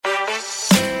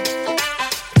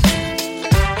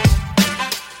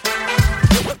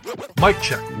Mic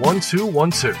check, 1 2 1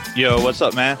 2. Yo, what's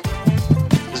up, man?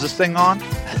 Is this thing on?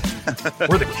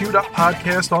 We're the Queued Up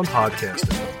Podcast on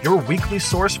podcasting, your weekly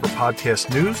source for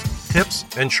podcast news, tips,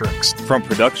 and tricks. From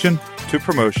production to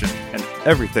promotion and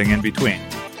everything in between.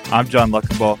 I'm John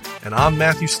Luckenball. And I'm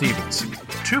Matthew Stevens,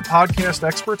 two podcast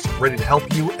experts ready to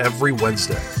help you every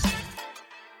Wednesday.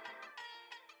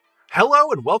 Hello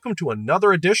and welcome to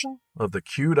another edition of the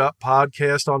Queued Up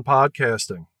Podcast on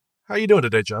podcasting. How you doing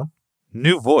today, John?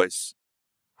 New voice.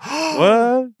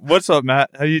 What? What's up, Matt?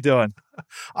 How you doing?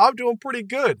 I'm doing pretty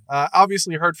good.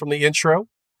 Obviously, you heard from the intro.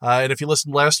 And if you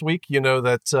listened last week, you know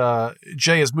that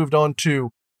Jay has moved on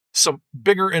to some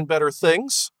bigger and better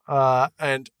things.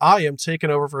 And I am taking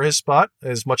over for his spot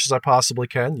as much as I possibly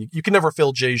can. You can never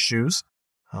fill Jay's shoes,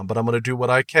 but I'm going to do what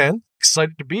I can.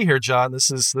 Excited to be here, John. This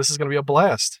is going to be a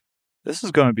blast. This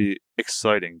is going to be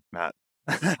exciting, Matt.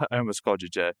 I almost called you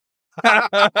Jay.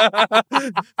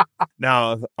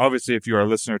 Now, obviously, if you are a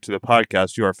listener to the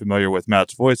podcast, you are familiar with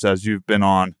Matt's voice as you've been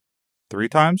on 3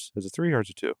 times. Is it 3 or is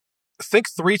it 2? I think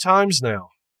 3 times now.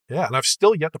 Yeah, and I've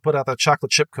still yet to put out that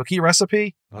chocolate chip cookie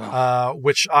recipe,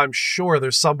 which I'm sure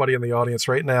there's somebody in the audience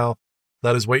right now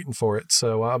that is waiting for it.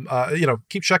 So,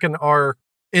 keep checking our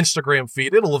Instagram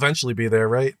feed. It'll eventually be there,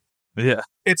 right? Yeah.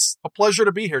 It's a pleasure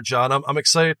to be here, John. I'm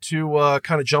excited to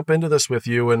kind of jump into this with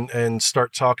you and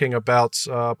start talking about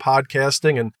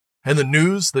podcasting and the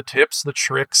news, the tips, the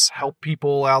tricks, help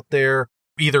people out there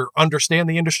either understand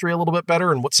the industry a little bit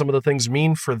better and what some of the things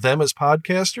mean for them as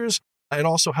podcasters, and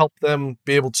also help them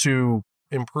be able to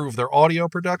improve their audio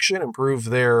production, improve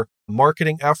their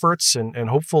marketing efforts, and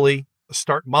hopefully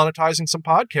start monetizing some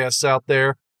podcasts out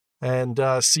there. And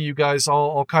see you guys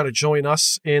all kind of join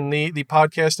us in the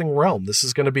podcasting realm. This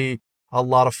is going to be a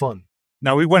lot of fun.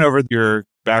 Now, we went over your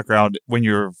background when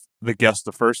you were the guest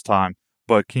the first time,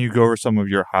 but can you go over some of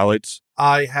your highlights?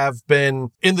 I have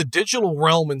been in the digital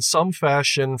realm in some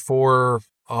fashion for,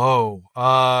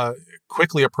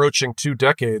 quickly approaching 2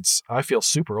 decades. I feel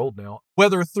super old now.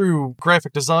 Whether through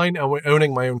graphic design,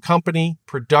 owning my own company,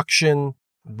 production,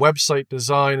 website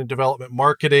design and development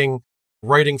marketing,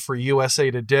 writing for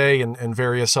USA Today and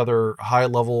various other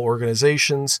high-level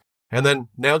organizations. And then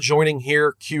now joining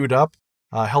here, Queued Up,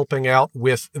 helping out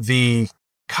with the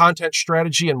content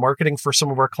strategy and marketing for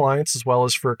some of our clients, as well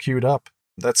as for Queued Up.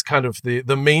 That's kind of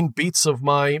the main beats of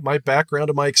my background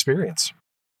and my experience.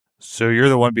 So you're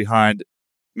the one behind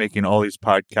making all these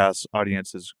podcast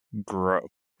audiences grow.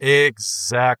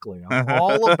 Exactly. I'm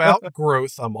all about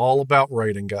growth. I'm all about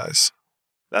writing, guys.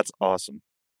 That's awesome.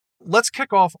 Let's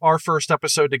kick off our first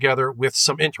episode together with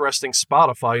some interesting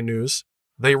Spotify news.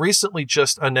 They recently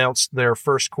just announced their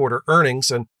first quarter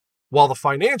earnings, and while the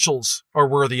financials are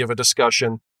worthy of a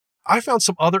discussion, I found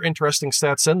some other interesting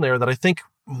stats in there that I think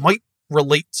might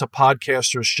relate to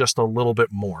podcasters just a little bit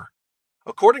more.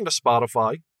 According to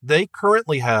Spotify, they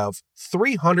currently have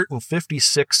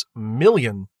 356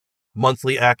 million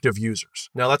monthly active users.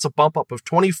 Now, that's a bump up of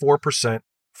 24%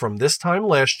 from this time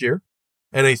last year,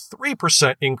 and a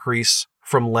 3% increase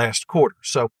from last quarter.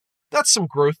 So that's some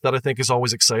growth that I think is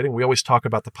always exciting. We always talk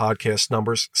about the podcast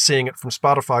numbers. Seeing it from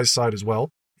Spotify's side as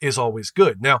well is always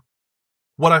good. Now,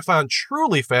 what I found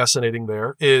truly fascinating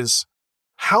there is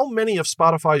how many of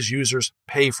Spotify's users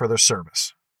pay for their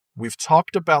service. We've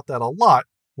talked about that a lot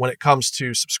when it comes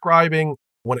to subscribing,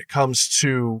 when it comes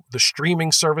to the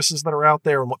streaming services that are out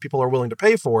there and what people are willing to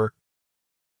pay for.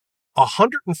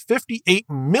 158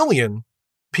 million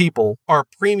people are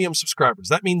premium subscribers.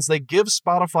 That means they give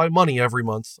Spotify money every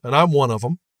month, and I'm one of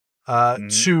them,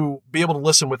 to be able to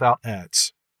listen without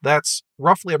ads. That's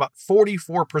roughly about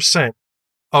 44%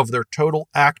 of their total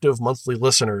active monthly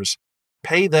listeners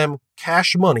pay them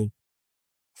cash money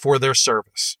for their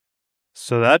service.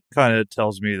 So that kind of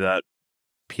tells me that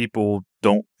people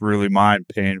don't really mind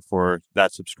paying for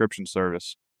that subscription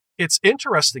service. It's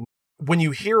interesting. When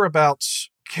you hear about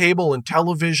cable and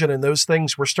television and those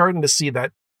things, we're starting to see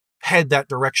that head that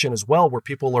direction as well, where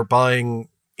people are buying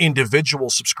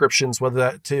individual subscriptions, whether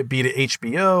that to be to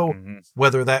HBO,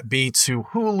 whether that be to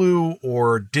Hulu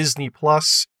or Disney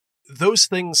Plus. Those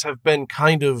things have been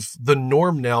kind of the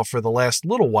norm now for the last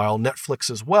little while, Netflix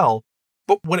as well.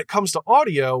 But when it comes to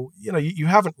audio, you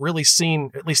haven't really seen,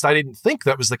 at least I didn't think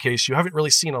that was the case, you haven't really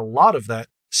seen a lot of that.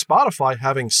 Spotify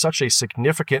having such a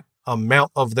significant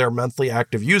amount of their monthly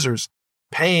active users,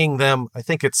 paying them, I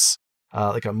think it's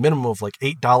like a minimum of like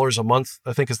 $8 a month,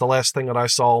 I think is the last thing that I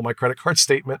saw on my credit card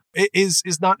statement. It is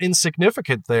not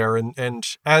insignificant there. And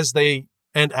as they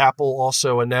and Apple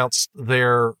also announced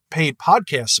their paid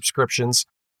podcast subscriptions,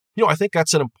 I think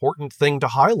that's an important thing to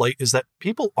highlight, is that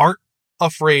people aren't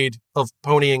afraid of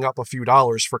ponying up a few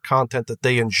dollars for content that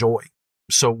they enjoy.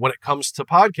 So when it comes to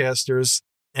podcasters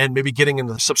and maybe getting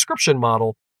into the subscription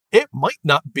model, it might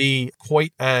not be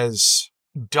quite as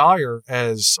dire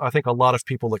as I think a lot of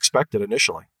people expected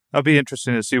initially. That'll be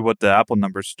interesting to see what the Apple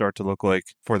numbers start to look like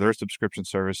for their subscription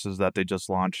services that they just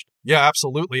launched. Yeah,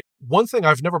 absolutely. One thing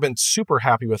I've never been super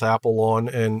happy with Apple on,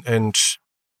 and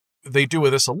they do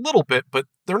with this a little bit, but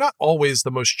they're not always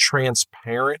the most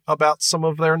transparent about some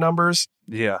of their numbers.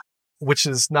 Yeah. Which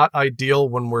is not ideal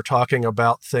when we're talking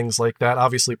about things like that.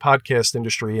 Obviously, Podcast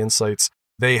Industry Insights,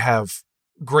 they have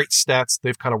great stats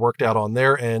they've kind of worked out on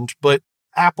their end, but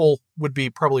Apple would be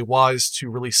probably wise to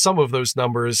release some of those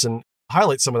numbers and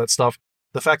highlight some of that stuff.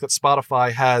 The fact that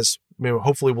Spotify has,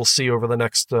 hopefully we'll see over the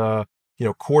next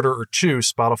quarter or two,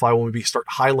 Spotify will maybe start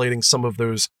highlighting some of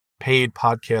those paid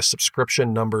podcast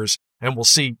subscription numbers, and we'll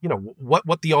see,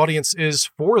 what the audience is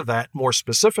for that more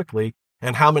specifically,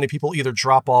 and how many people either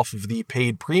drop off of the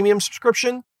paid premium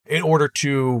subscription in order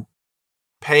to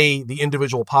pay the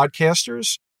individual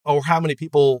podcasters, or how many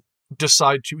people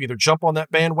decide to either jump on that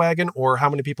bandwagon, or how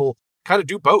many people kind of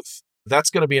do both.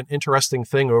 That's going to be an interesting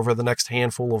thing over the next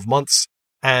handful of months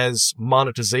as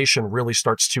monetization really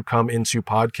starts to come into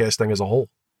podcasting as a whole.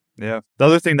 Yeah. The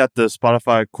other thing that the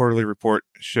Spotify quarterly report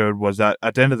showed was that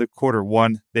at the end of the quarter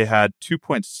one, they had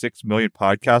 2.6 million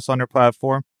podcasts on their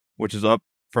platform, which is up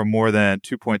from more than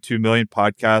 2.2 million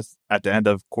podcasts at the end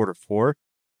of quarter four.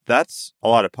 That's a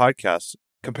lot of podcasts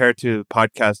compared to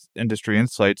Podcast Industry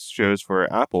Insights shows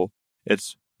for Apple.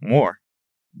 It's more.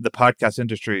 The Podcast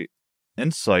Industry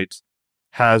Insights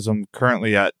has them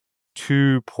currently at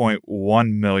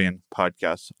 2.1 million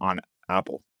podcasts on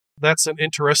Apple. That's an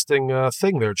interesting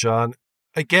thing there, John.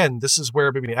 Again, this is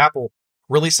where maybe Apple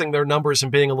releasing their numbers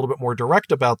and being a little bit more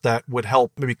direct about that would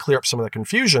help maybe clear up some of the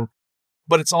confusion.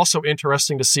 But it's also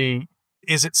interesting to see,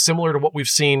 is it similar to what we've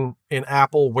seen in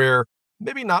Apple, where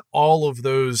maybe not all of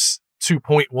those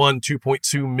 2.1,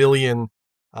 2.2 million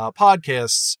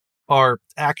podcasts are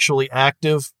actually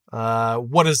active?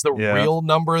 What is the real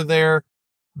number there?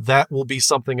 That will be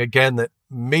something, again, that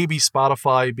maybe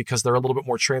Spotify, because they're a little bit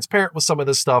more transparent with some of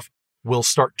this stuff, will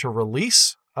start to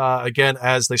release, again,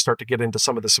 as they start to get into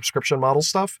some of the subscription model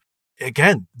stuff.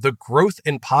 Again, the growth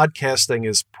in podcasting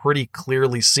is pretty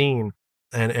clearly seen,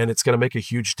 and it's going to make a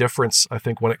huge difference, I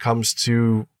think, when it comes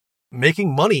to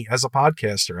making money as a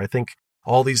podcaster. I think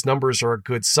all these numbers are a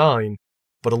good sign,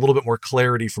 but a little bit more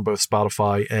clarity from both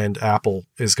Spotify and Apple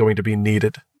is going to be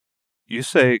needed. You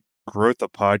say growth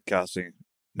of podcasting.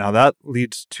 Now that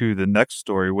leads to the next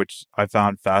story, which I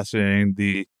found fascinating.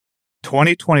 The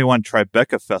 2021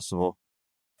 Tribeca Festival.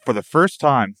 For the first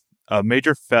time, a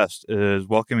major fest is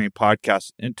welcoming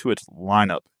podcasts into its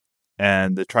lineup.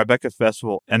 And the Tribeca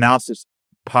Festival announced its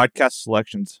podcast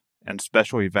selections and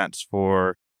special events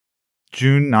for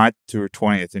June 9th through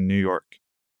 20th in New York.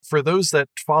 For those that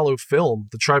follow film,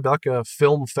 the Tribeca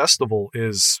Film Festival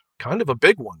is kind of a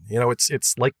big one.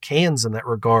 It's like Cannes in that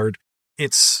regard.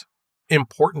 It's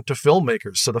important to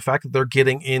filmmakers. So the fact that they're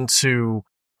getting into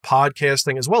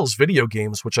podcasting as well as video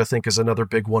games, which I think is another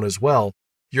big one as well,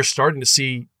 you're starting to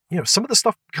see, some of the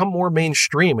stuff become more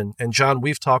mainstream. And John,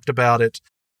 we've talked about it,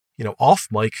 off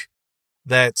mic,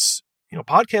 that,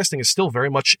 podcasting is still very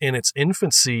much in its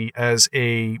infancy as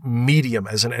a medium,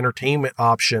 as an entertainment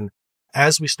option.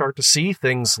 As we start to see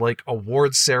things like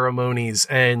award ceremonies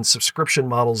and subscription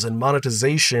models and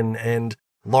monetization and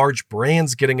large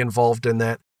brands getting involved in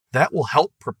that will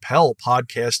help propel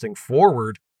podcasting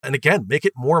forward. And again, make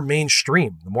it more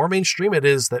mainstream. The more mainstream it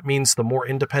is, that means the more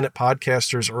independent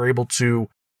podcasters are able to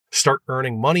start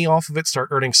earning money off of it, start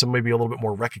earning some maybe a little bit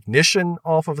more recognition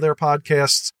off of their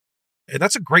podcasts. And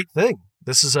that's a great thing.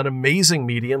 This is an amazing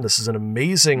medium. This is an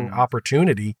amazing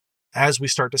opportunity. As we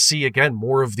start to see, again,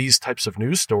 more of these types of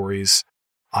news stories,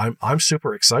 I'm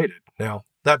super excited. Now,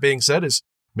 that being said, is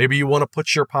maybe you want to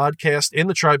put your podcast in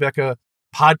the Tribeca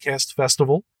Podcast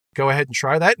Festival. Go ahead and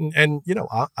try that. And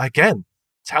again,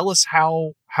 tell us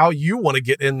how you want to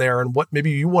get in there and what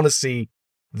maybe you want to see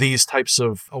these types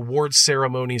of award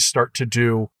ceremonies start to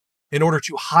do in order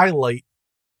to highlight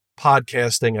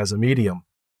podcasting as a medium.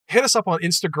 Hit us up on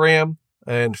Instagram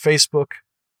and Facebook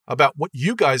about what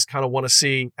you guys kind of want to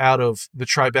see out of the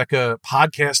Tribeca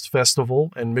Podcast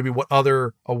Festival, and maybe what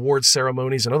other award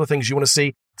ceremonies and other things you want to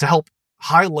see to help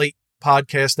highlight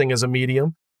podcasting as a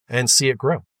medium and see it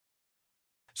grow.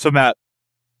 So, Matt,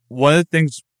 one of the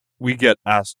things we get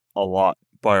asked a lot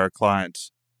by our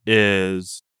clients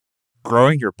is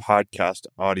growing your podcast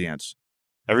audience.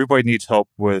 Everybody needs help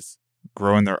with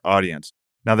growing their audience.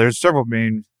 Now, there's several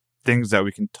main things that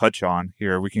we can touch on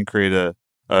here. We can create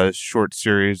a short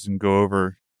series and go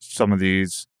over some of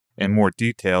these in more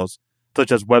details.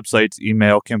 such as websites,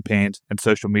 email campaigns, and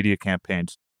social media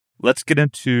campaigns. Let's get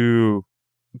into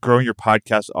growing your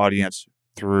podcast audience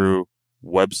through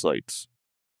websites.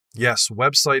 Yes,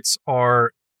 websites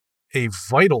are a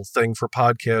vital thing for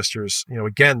podcasters.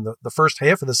 Again, the first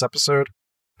half of this episode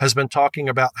has been talking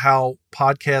about how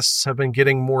podcasts have been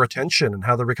getting more attention and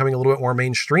how they're becoming a little bit more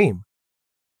mainstream.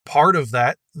 Part of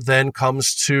that then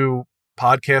comes to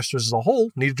podcasters as a whole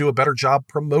need to do a better job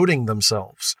promoting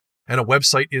themselves. And a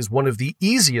website is one of the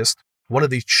easiest, one of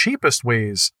the cheapest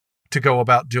ways to go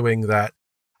about doing that.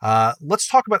 Let's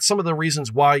talk about some of the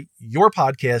reasons why your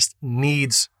podcast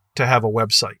needs to have a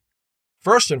website.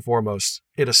 First and foremost,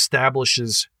 it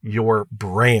establishes your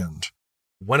brand.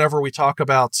 Whenever we talk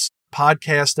about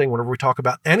podcasting, whenever we talk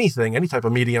about anything, any type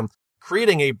of medium,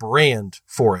 creating a brand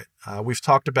for it. We've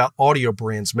talked about audio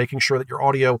brands, making sure that your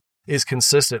audio is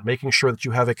consistent, making sure that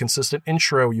you have a consistent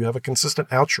intro, you have a consistent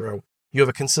outro, you have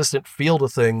a consistent feel to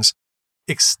things.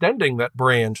 Extending that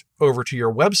brand over to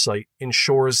your website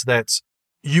ensures that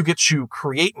you get to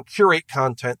create and curate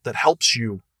content that helps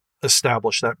you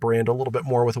establish that brand a little bit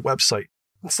more with a website.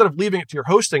 Instead of leaving it to your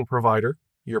hosting provider,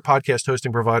 your podcast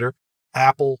hosting provider,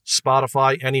 Apple,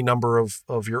 Spotify, any number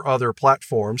of your other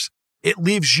platforms, it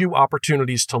leaves you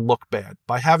opportunities to look bad.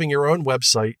 By having your own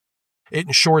website, it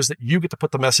ensures that you get to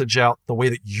put the message out the way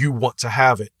that you want to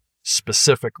have it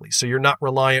specifically. So you're not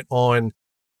reliant on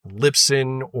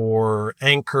Libsyn or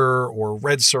Anchor or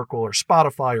Red Circle or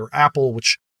Spotify or Apple,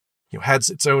 which had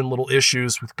its own little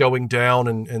issues with going down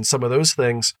and some of those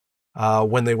things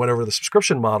when they went over the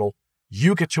subscription model.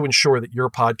 You get to ensure that your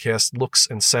podcast looks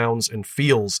and sounds and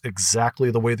feels exactly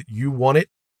the way that you want it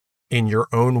in your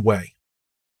own way.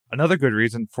 Another good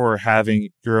reason for having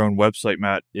your own website,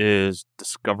 Matt, is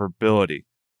discoverability.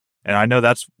 And I know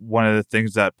that's one of the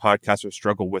things that podcasters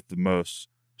struggle with the most.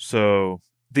 So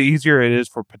the easier it is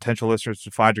for potential listeners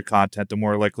to find your content, the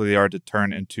more likely they are to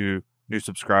turn into new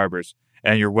subscribers.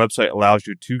 And your website allows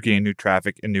you to gain new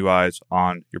traffic and new eyes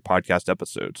on your podcast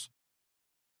episodes.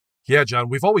 Yeah, John,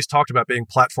 we've always talked about being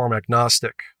platform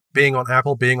agnostic. Being on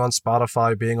Apple, being on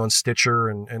Spotify, being on Stitcher,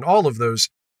 and all of those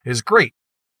is great.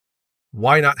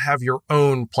 Why not have your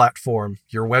own platform,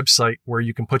 your website, where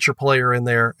you can put your player in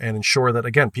there and ensure that,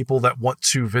 again, people that want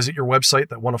to visit your website,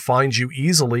 that want to find you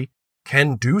easily,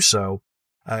 can do so.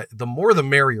 The more the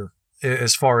merrier,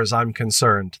 as far as I'm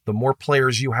concerned. The more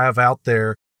players you have out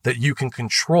there that you can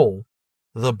control,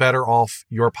 the better off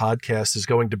your podcast is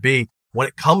going to be when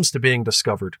it comes to being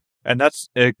discovered. And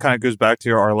it kind of goes back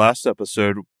to our last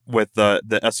episode with the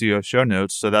SEO show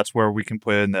notes. So that's where we can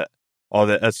put in all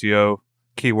the SEO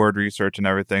keyword research and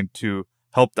everything to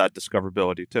help that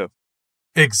discoverability too.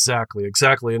 Exactly.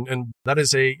 And that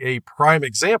is a prime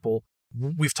example.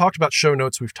 We've talked about show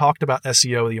notes. We've talked about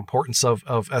SEO, the importance of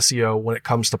SEO when it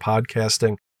comes to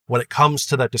podcasting, when it comes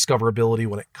to that discoverability,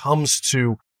 when it comes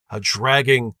to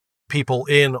dragging people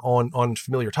in on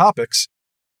familiar topics.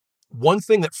 One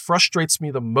thing that frustrates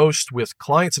me the most with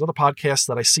clients and other podcasts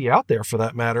that I see out there, for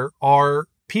that matter, are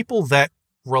people that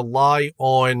rely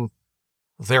on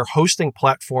their hosting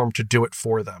platform to do it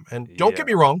for them. And don't get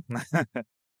me wrong,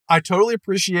 I totally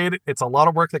appreciate it. It's a lot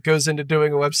of work that goes into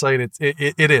doing a website.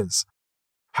 It is.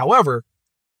 However,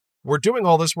 we're doing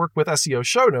all this work with SEO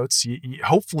show notes.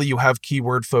 Hopefully you have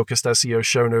keyword-focused SEO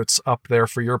show notes up there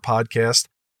for your podcast.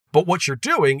 But what you're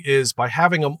doing is by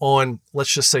having them on,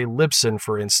 let's just say Libsyn,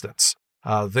 for instance,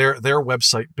 their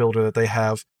website builder that they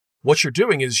have, what you're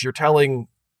doing is you're telling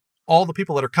all the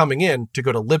people that are coming in to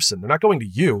go to Libsyn. They're not going to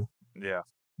you. Yeah.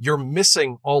 You're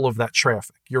missing all of that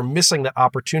traffic. You're missing that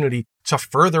opportunity to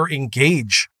further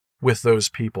engage with those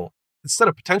people. Instead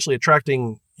of potentially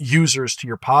attracting users to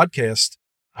your podcast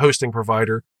hosting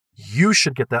provider, you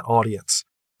should get that audience.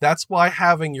 That's why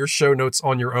having your show notes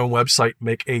on your own website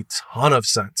make a ton of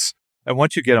sense. And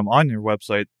once you get them on your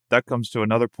website, that comes to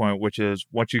another point, which is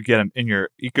once you get them in your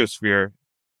ecosphere,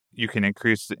 you can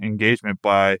increase the engagement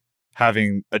by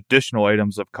having additional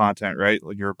items of content, right?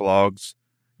 Like your blogs,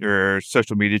 your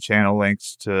social media channel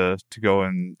links to go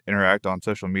and interact on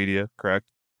social media, correct?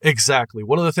 Exactly.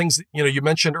 One of the things that, you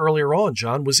mentioned earlier on,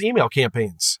 John, was email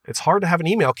campaigns. It's hard to have an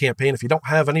email campaign if you don't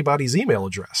have anybody's email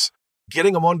address.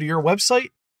 Getting them onto your website,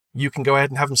 you can go ahead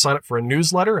and have them sign up for a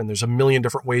newsletter, and there's a million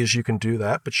different ways you can do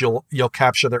that, but you'll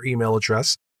capture their email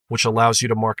address, which allows you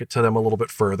to market to them a little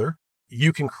bit further.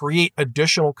 You can create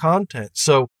additional content.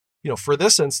 So, for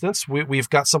this instance, we've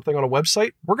got something on a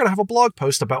website. We're going to have a blog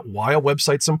post about why a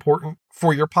website's important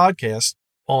for your podcast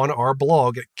on our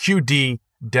blog at qd-up.com.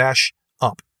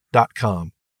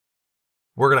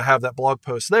 We're going to have that blog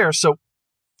post there. So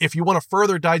if you want to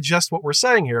further digest what we're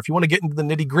saying here, if you want to get into the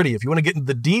nitty-gritty, if you want to get into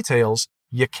the details,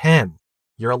 you can.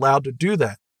 You're allowed to do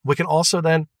that. We can also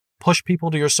then push people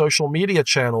to your social media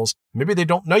channels. Maybe they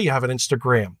don't know you have an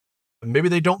Instagram. Maybe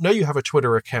they don't know you have a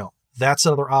Twitter account. That's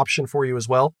another option for you as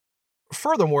well.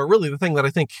 Furthermore, really the thing that I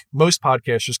think most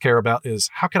podcasters care about is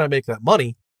how can I make that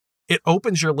money? It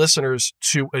opens your listeners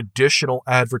to additional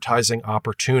advertising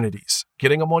opportunities.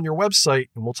 Getting them on your website,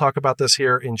 and we'll talk about this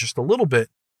here in just a little bit,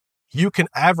 you can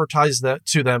advertise that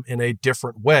to them in a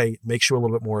different way. It makes you a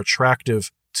little bit more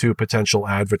attractive to potential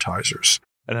advertisers.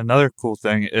 And another cool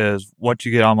thing is once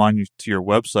you get them on to your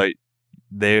website,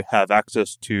 they have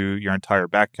access to your entire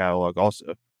back catalog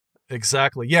also.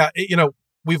 Exactly. Yeah.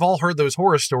 We've all heard those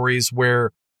horror stories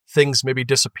where things maybe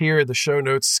disappear, the show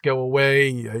notes go away,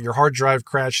 your hard drive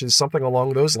crashes, something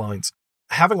along those lines.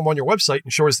 Having them on your website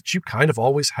ensures that you kind of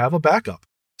always have a backup.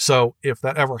 So if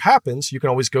that ever happens, you can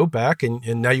always go back and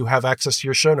now you have access to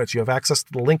your show notes. You have access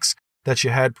to the links that you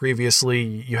had previously.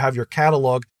 You have your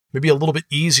catalog, maybe a little bit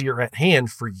easier at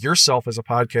hand for yourself as a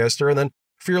podcaster and then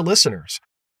for your listeners.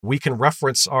 We can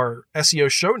reference our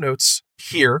SEO show notes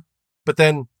here, but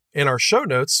then in our show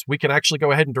notes, we can actually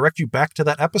go ahead and direct you back to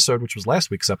that episode, which was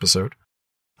last week's episode,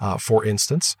 for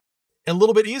instance. A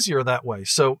little bit easier that way.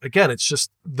 So again, it's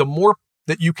just the more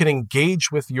that you can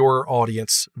engage with your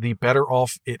audience, the better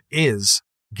off it is.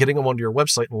 Getting them onto your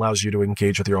website allows you to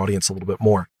engage with your audience a little bit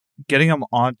more. Getting them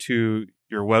onto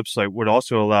your website would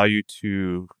also allow you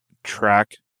to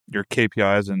track your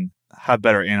KPIs and have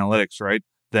better analytics, right?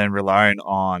 Than relying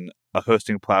on a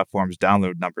hosting platform's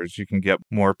download numbers. You can get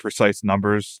more precise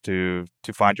numbers to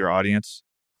find your audience.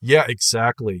 Yeah,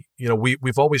 exactly.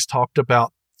 We've always talked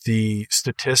about the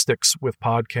statistics with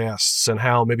podcasts and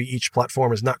how maybe each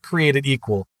platform is not created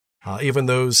equal. Even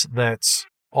those that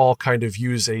all kind of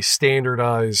use a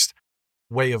standardized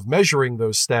way of measuring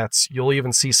those stats, you'll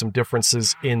even see some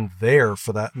differences in there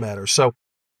for that matter. So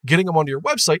getting them onto your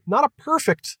website, not a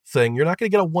perfect thing. You're not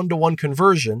going to get a one-to-one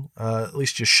conversion, at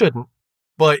least you shouldn't,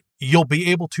 but you'll be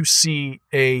able to see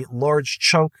a large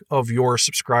chunk of your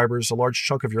subscribers, a large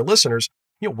chunk of your listeners,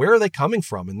 where are they coming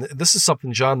from? And this is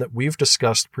something, John, that we've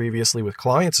discussed previously with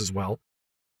clients as well,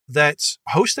 that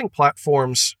hosting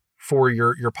platforms for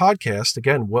your podcast,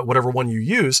 again, whatever one you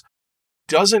use,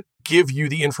 doesn't give you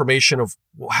the information of,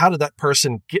 well, how did that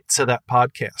person get to that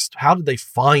podcast? How did they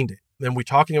find it? And we're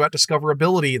talking about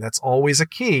discoverability. That's always a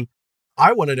key.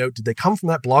 I want to know, did they come from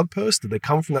that blog post? Did they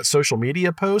come from that social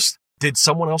media post? Did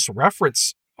someone else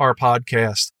reference our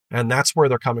podcast? And that's where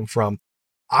they're coming from.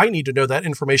 I need to know that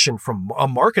information from a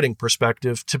marketing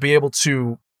perspective to be able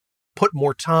to put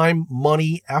more time,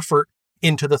 money, effort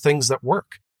into the things that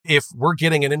work. If we're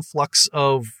getting an influx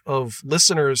of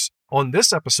listeners on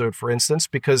this episode, for instance,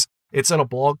 because it's in a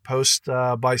blog post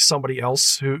by somebody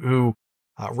else who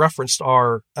referenced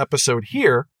our episode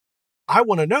here, I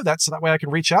want to know that so that way I can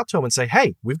reach out to them and say,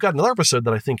 hey, we've got another episode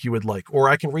that I think you would like. Or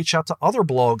I can reach out to other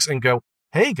blogs and go,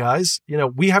 hey guys,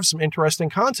 we have some interesting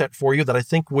content for you that I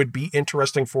think would be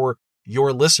interesting for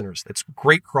your listeners. It's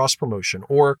great cross promotion.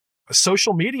 Or a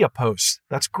social media post.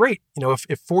 That's great.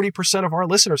 If 40% of our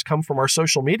listeners come from our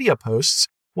social media posts,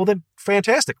 well then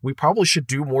fantastic. We probably should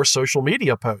do more social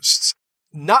media posts.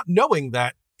 Not knowing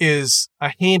that is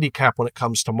a handicap when it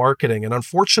comes to marketing. And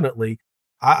unfortunately,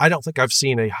 I don't think I've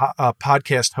seen a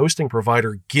podcast hosting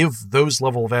provider give those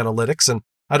level of analytics. And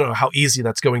I don't know how easy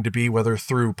that's going to be, whether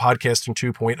through Podcasting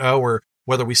 2.0 or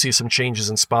whether we see some changes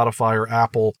in Spotify or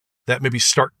Apple that maybe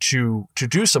start to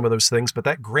do some of those things. But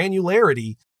that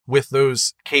granularity with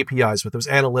those KPIs, with those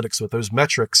analytics, with those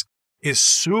metrics is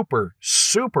super,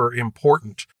 super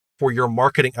important for your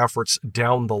marketing efforts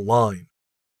down the line.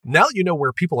 Now that you know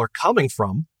where people are coming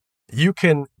from, you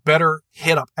can better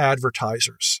hit up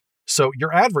advertisers. So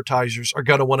your advertisers are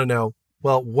going to want to know,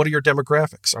 well, what are your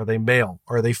demographics? Are they male?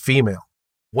 Are they female?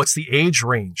 What's the age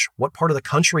range? What part of the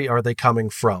country are they coming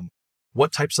from?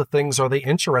 What types of things are they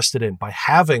interested in? By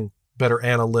having better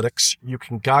analytics, you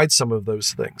can guide some of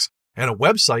those things. And a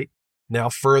website, now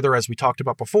further, as we talked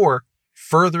about before,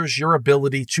 furthers your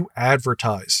ability to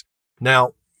advertise.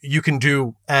 Now, you can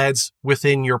do ads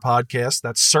within your podcast.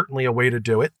 That's certainly a way to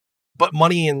do it. But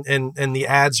money and the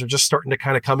ads are just starting to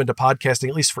kind of come into podcasting,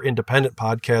 at least for independent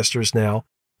podcasters now,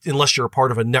 unless you're a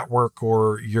part of a network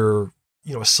or you're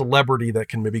a celebrity that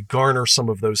can maybe garner some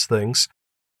of those things.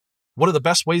 One of the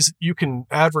best ways that you can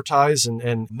advertise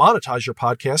and monetize your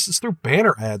podcast is through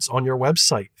banner ads on your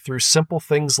website, through simple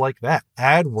things like that,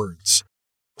 AdWords,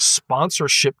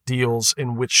 sponsorship deals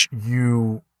in which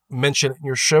you mention it in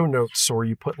your show notes or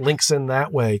you put links in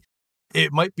that way.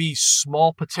 It might be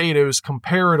small potatoes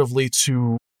comparatively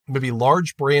to maybe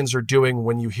large brands are doing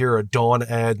when you hear a Dawn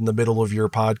ad in the middle of your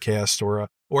podcast or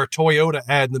a Toyota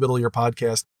ad in the middle of your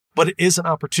podcast. but it is an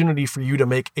opportunity for you to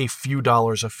make a few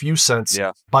dollars, a few cents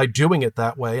Yeah. by doing it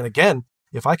that way. And again,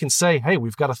 if I can say, hey,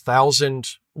 we've got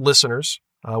 1,000 listeners,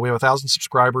 we have 1,000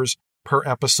 subscribers per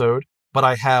episode, but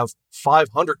I have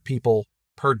 500 people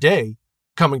per day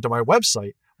coming to my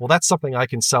website, well, that's something I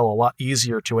can sell a lot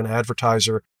easier to an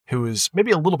advertiser who is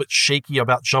maybe a little bit shaky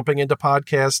about jumping into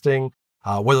podcasting,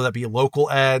 whether that be local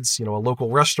ads, a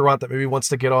local restaurant that maybe wants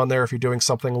to get on there if you're doing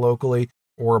something locally,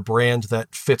 or a brand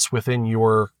that fits within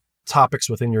your topics,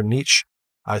 within your niche.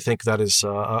 I think that is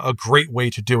a great way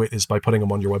to do it, is by putting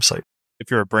them on your website. If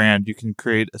you're a brand, you can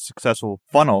create a successful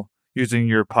funnel using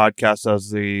your podcast as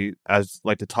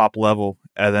the top level,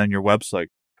 and then your website.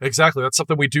 Exactly. That's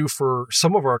something we do for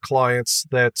some of our clients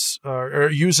that are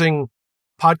using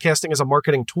podcasting as a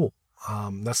marketing tool.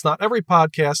 That's not every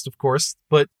podcast, of course,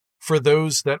 but for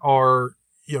those that are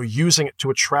using it to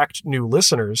attract new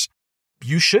listeners,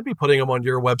 you should be putting them on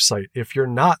your website. If you're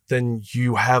not, then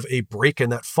you have a break in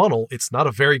that funnel. It's not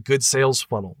a very good sales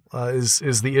funnel,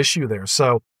 is the issue there.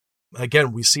 So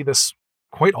again, we see this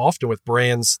quite often with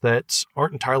brands that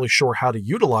aren't entirely sure how to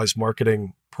utilize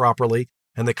marketing properly.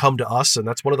 And they come to us, and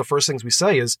that's one of the first things we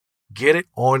say is, get it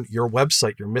on your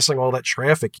website. You're missing all that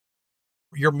traffic.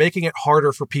 You're making it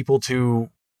harder for people to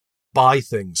buy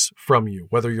things from you,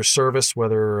 whether your service,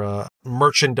 whether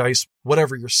merchandise,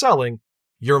 whatever you're selling.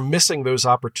 You're missing those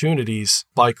opportunities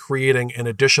by creating an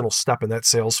additional step in that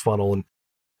sales funnel.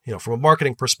 And, from a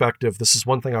marketing perspective, this is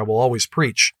one thing I will always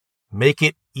preach. Make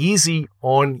it easy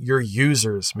on your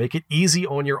users. Make it easy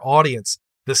on your audience.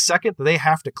 The second they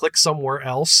have to click somewhere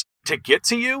else to get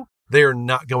to you, they are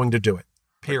not going to do it.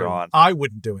 Period. I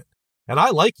wouldn't do it. And I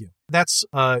like you. That's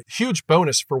a huge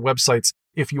bonus for websites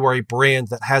if you are a brand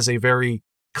that has a very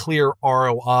clear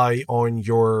ROI on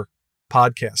your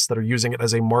podcast, that are using it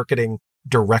as a marketing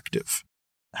directive.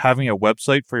 Having a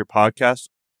website for your podcast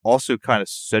also kind of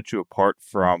sets you apart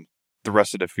from the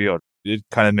rest of the field. It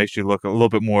kind of makes you look a little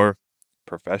bit more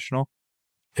professional.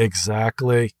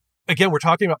 Exactly. Again, we're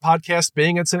talking about podcast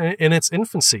being in its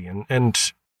infancy. And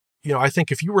I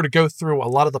think if you were to go through a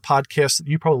lot of the podcasts that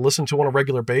you probably listen to on a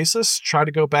regular basis, try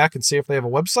to go back and see if they have a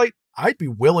website, I'd be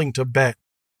willing to bet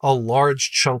a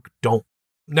large chunk don't.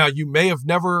 Now, you may have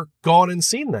never gone and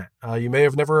seen that. You may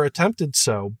have never attempted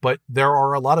so, but there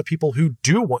are a lot of people who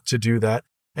do want to do that.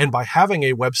 And by having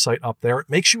a website up there, it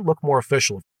makes you look more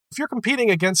official. If you're competing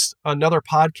against another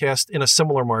podcast in a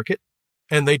similar market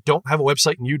and they don't have a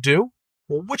website and you do,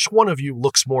 well, which one of you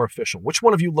looks more official? Which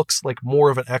one of you looks like more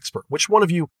of an expert? Which one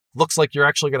of you looks like you're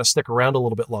actually going to stick around a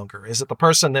little bit longer? Is it the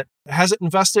person that hasn't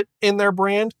invested in their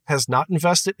brand, has not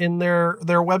invested in their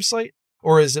website?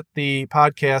 Or is it the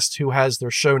podcast who has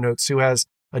their show notes, who has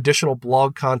additional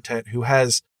blog content, who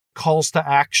has calls to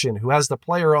action, who has the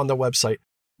player on the website?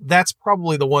 That's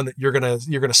probably the one that you're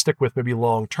gonna stick with maybe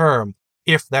long term,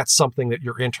 if that's something that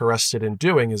you're interested in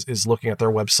doing, is looking at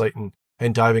their website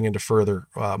and diving into further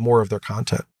more of their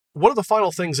content. One of the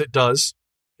final things it does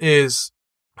is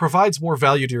provides more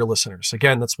value to your listeners.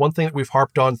 Again, that's one thing that we've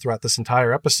harped on throughout this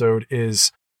entire episode,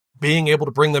 is being able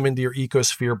to bring them into your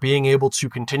ecosphere, being able to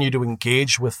continue to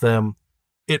engage with them.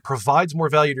 It provides more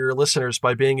value to your listeners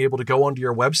by being able to go onto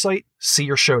your website, see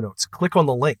your show notes, click on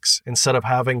the links instead of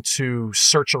having to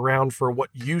search around for what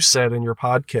you said in your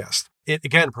podcast. It,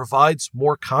 again, provides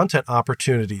more content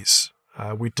opportunities.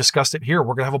 We discussed it here.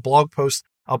 We're going to have a blog post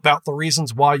about the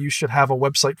reasons why you should have a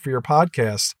website for your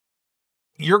podcast.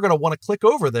 You're going to want to click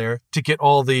over there to get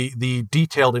all the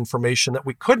detailed information that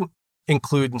we couldn't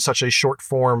include in such a short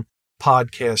form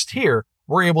podcast here.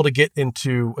 We're able to get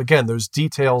into, again, those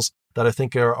details that I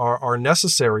think are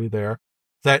necessary there,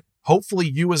 that hopefully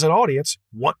you as an audience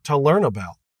want to learn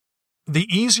about. The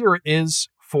easier it is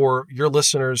for your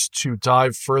listeners to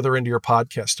dive further into your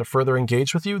podcast, to further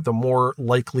engage with you, the more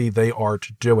likely they are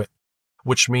to do it,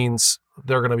 which means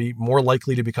they're going to be more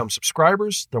likely to become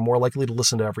subscribers. They're more likely to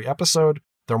listen to every episode.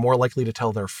 They're more likely to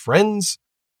tell their friends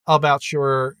about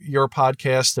your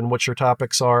podcast and what your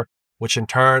topics are, which in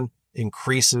turn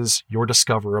increases your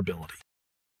discoverability.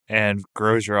 And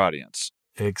grows your audience.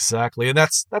 Exactly. And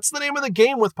that's the name of the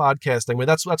game with podcasting. I mean,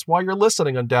 that's why you're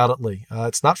listening, undoubtedly.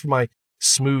 It's not for my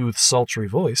smooth, sultry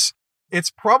voice. It's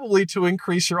probably to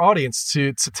increase your audience,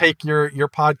 to take your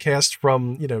podcast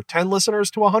from 10 listeners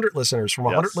to 100 listeners, from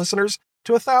 100 listeners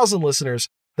to 1,000 listeners.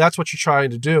 That's what you're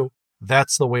trying to do.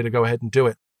 That's the way to go ahead and do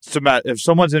it. So, Matt, if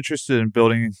someone's interested in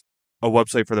building a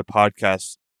website for the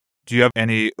podcast, do you have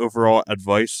any overall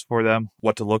advice for them,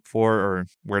 what to look for or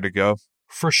where to go?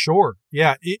 For sure.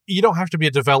 Yeah. You don't have to be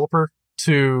a developer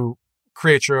to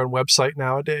create your own website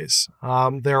nowadays.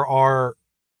 There are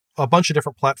a bunch of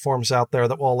different platforms out there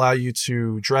that will allow you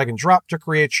to drag and drop to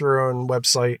create your own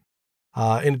website.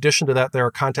 In addition to that, there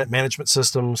are content management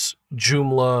systems,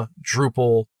 Joomla,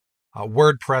 Drupal,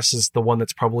 WordPress is the one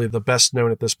that's probably the best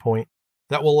known at this point,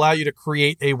 that will allow you to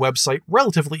create a website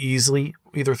relatively easily,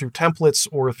 either through templates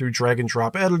or through drag and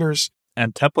drop editors.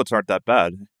 And templates aren't that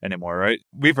bad anymore, right?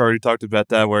 We've already talked about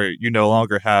that, where you no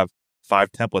longer have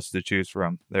 5 templates to choose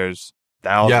from. There's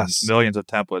thousands, millions of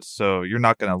templates, so you're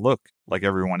not going to look like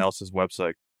everyone else's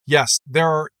website. Yes, there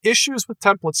are issues with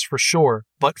templates for sure,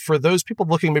 but for those people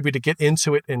looking maybe to get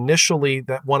into it initially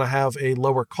that want to have a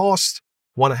lower cost,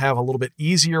 want to have a little bit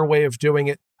easier way of doing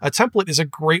it, a template is a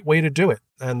great way to do it.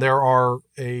 And there are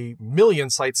a million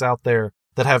sites out there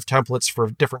that have templates for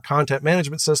different content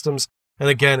management systems. And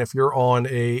again, if you're on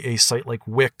a site like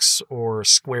Wix or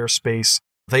Squarespace,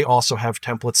 they also have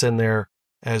templates in there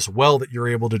as well that you're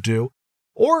able to do.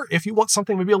 Or if you want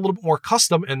something maybe a little bit more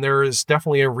custom, and there is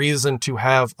definitely a reason to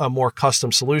have a more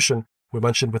custom solution. We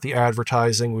mentioned with the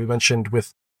advertising, we mentioned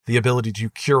with the ability to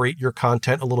curate your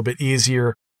content a little bit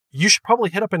easier. You should probably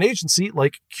hit up an agency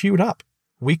like Queued Up.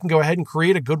 We can go ahead and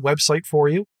create a good website for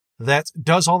you that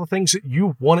does all the things that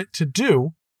you want it to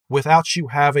do without you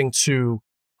having to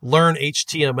learn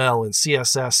HTML and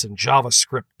CSS and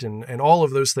JavaScript and all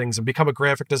of those things and become a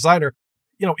graphic designer.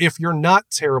 You know, if you're not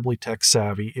terribly tech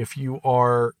savvy, if you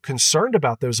are concerned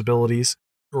about those abilities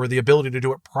or the ability to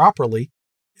do it properly,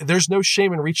 there's no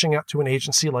shame in reaching out to an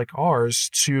agency like ours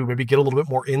to maybe get a little bit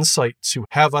more insight, to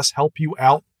have us help you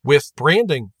out with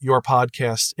branding your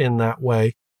podcast in that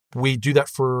way. We do that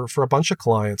for a bunch of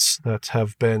clients that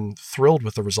have been thrilled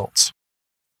with the results.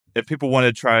 If people want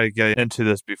to try to get into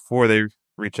this before they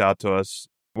reach out to us,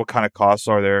 what kind of costs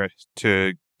are there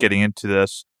to getting into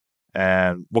this?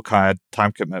 And what kind of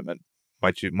time commitment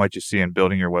might you see in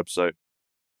building your website?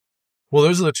 Well,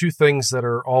 those are the two things that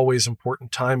are always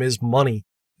important. Time is money.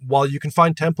 While you can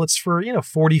find templates for, $40,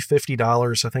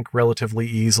 $50, I think relatively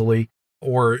easily,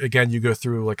 or again, you go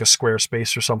through like a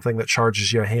Squarespace or something that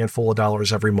charges you a handful of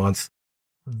dollars every month.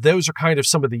 Those are kind of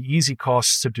some of the easy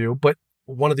costs to do. But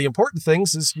one of the important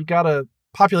things is you got to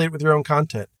populate it with your own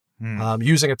content.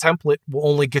 Using a template will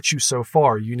only get you so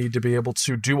far. You need to be able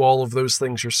to do all of those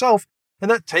things yourself,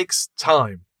 and that takes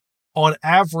time. On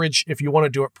average, if you want to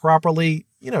do it properly,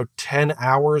 10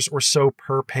 hours or so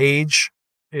per page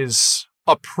is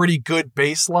a pretty good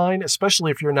baseline,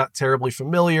 especially if you're not terribly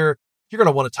familiar. You're going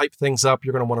to want to type things up.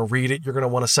 You're going to want to read it. You're going to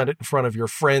want to send it in front of your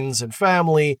friends and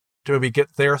family to maybe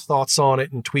get their thoughts on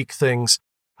it and tweak things.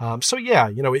 If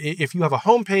you have a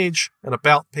homepage, an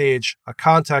about page, a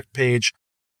contact page,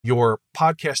 your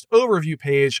podcast overview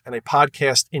page, and a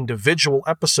podcast individual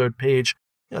episode page,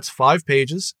 that's 5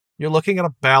 pages. You're looking at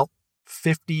about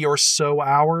 50 or so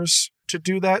hours to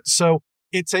do that. So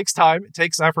it takes time, it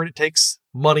takes effort, it takes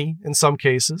money in some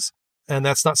cases, and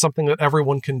that's not something that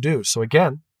everyone can do. So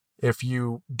again, if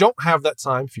you don't have that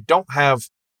time, if you don't have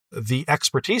the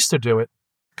expertise to do it,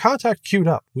 contact Queued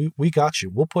Up. We got you.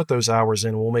 We'll put those hours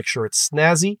in. We'll make sure it's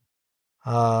snazzy.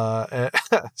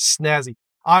 Snazzy.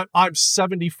 I'm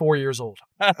 74 years old.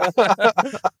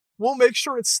 We'll make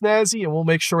sure it's snazzy, and we'll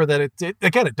make sure that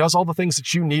it does all the things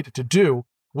that you need it to do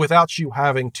without you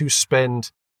having to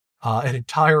spend an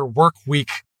entire work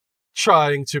week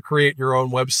trying to create your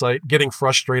own website, getting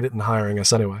frustrated and hiring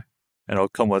us anyway. And it'll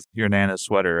come with your Nana's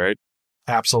sweater, right?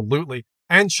 Absolutely.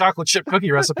 And chocolate chip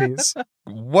cookie recipes.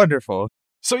 Wonderful.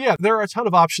 So yeah, there are a ton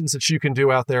of options that you can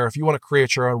do out there if you want to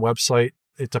create your own website.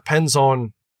 It depends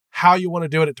on how you want to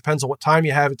do it. It depends on what time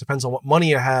you have. It depends on what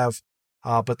money you have.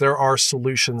 But there are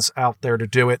solutions out there to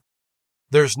do it.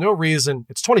 There's no reason.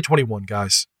 It's 2021,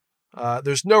 guys.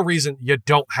 There's no reason you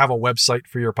don't have a website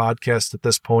for your podcast at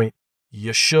this point.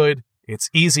 You should. It's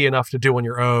easy enough to do on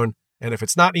your own. And if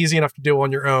it's not easy enough to do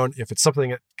on your own, if it's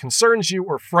something that concerns you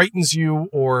or frightens you,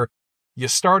 or you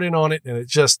start in on it and it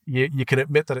just, you can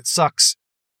admit that it sucks,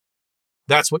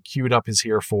 that's what Queued Up is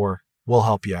here for. We'll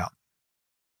help you out.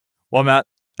 Well, Matt,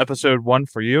 episode 1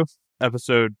 for you,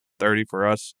 episode 30 for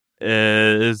us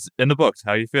is in the books.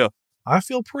 How you feel? I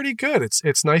feel pretty good.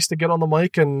 It's nice to get on the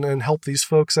mic and help these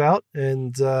folks out.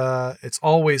 And it's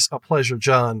always a pleasure,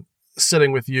 John,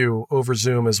 sitting with you over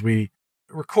Zoom as we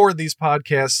record these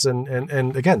podcasts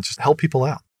and again, just help people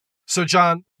out. So,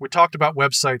 John, we talked about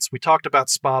websites. We talked about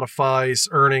Spotify's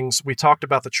earnings. We talked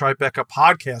about the Tribeca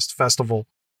Podcast Festival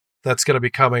that's going to be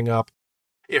coming up.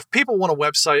 If people want a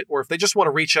website, or if they just want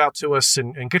to reach out to us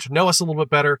and get to know us a little bit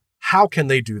better, how can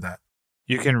they do that?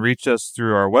 You can reach us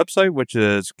through our website, which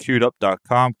is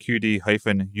queuedup.com,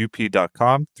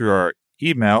 qd-up.com, through our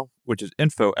email, which is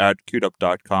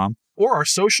info@queuedup.com. Or our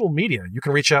social media. You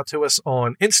can reach out to us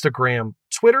on Instagram,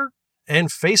 Twitter, and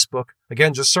Facebook.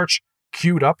 Again, just search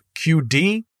Queued Up,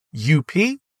 QDUP.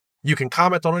 You can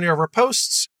comment on any of our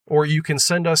posts, or you can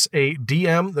send us a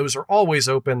DM. Those are always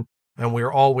open, and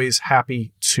we're always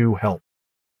happy to help.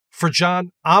 For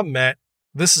John, I'm Matt.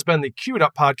 This has been the Queued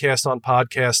Up podcast on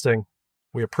podcasting.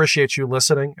 We appreciate you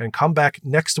listening, and come back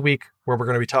next week where we're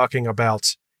going to be talking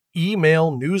about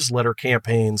email newsletter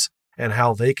campaigns and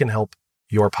how they can help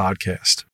your podcast.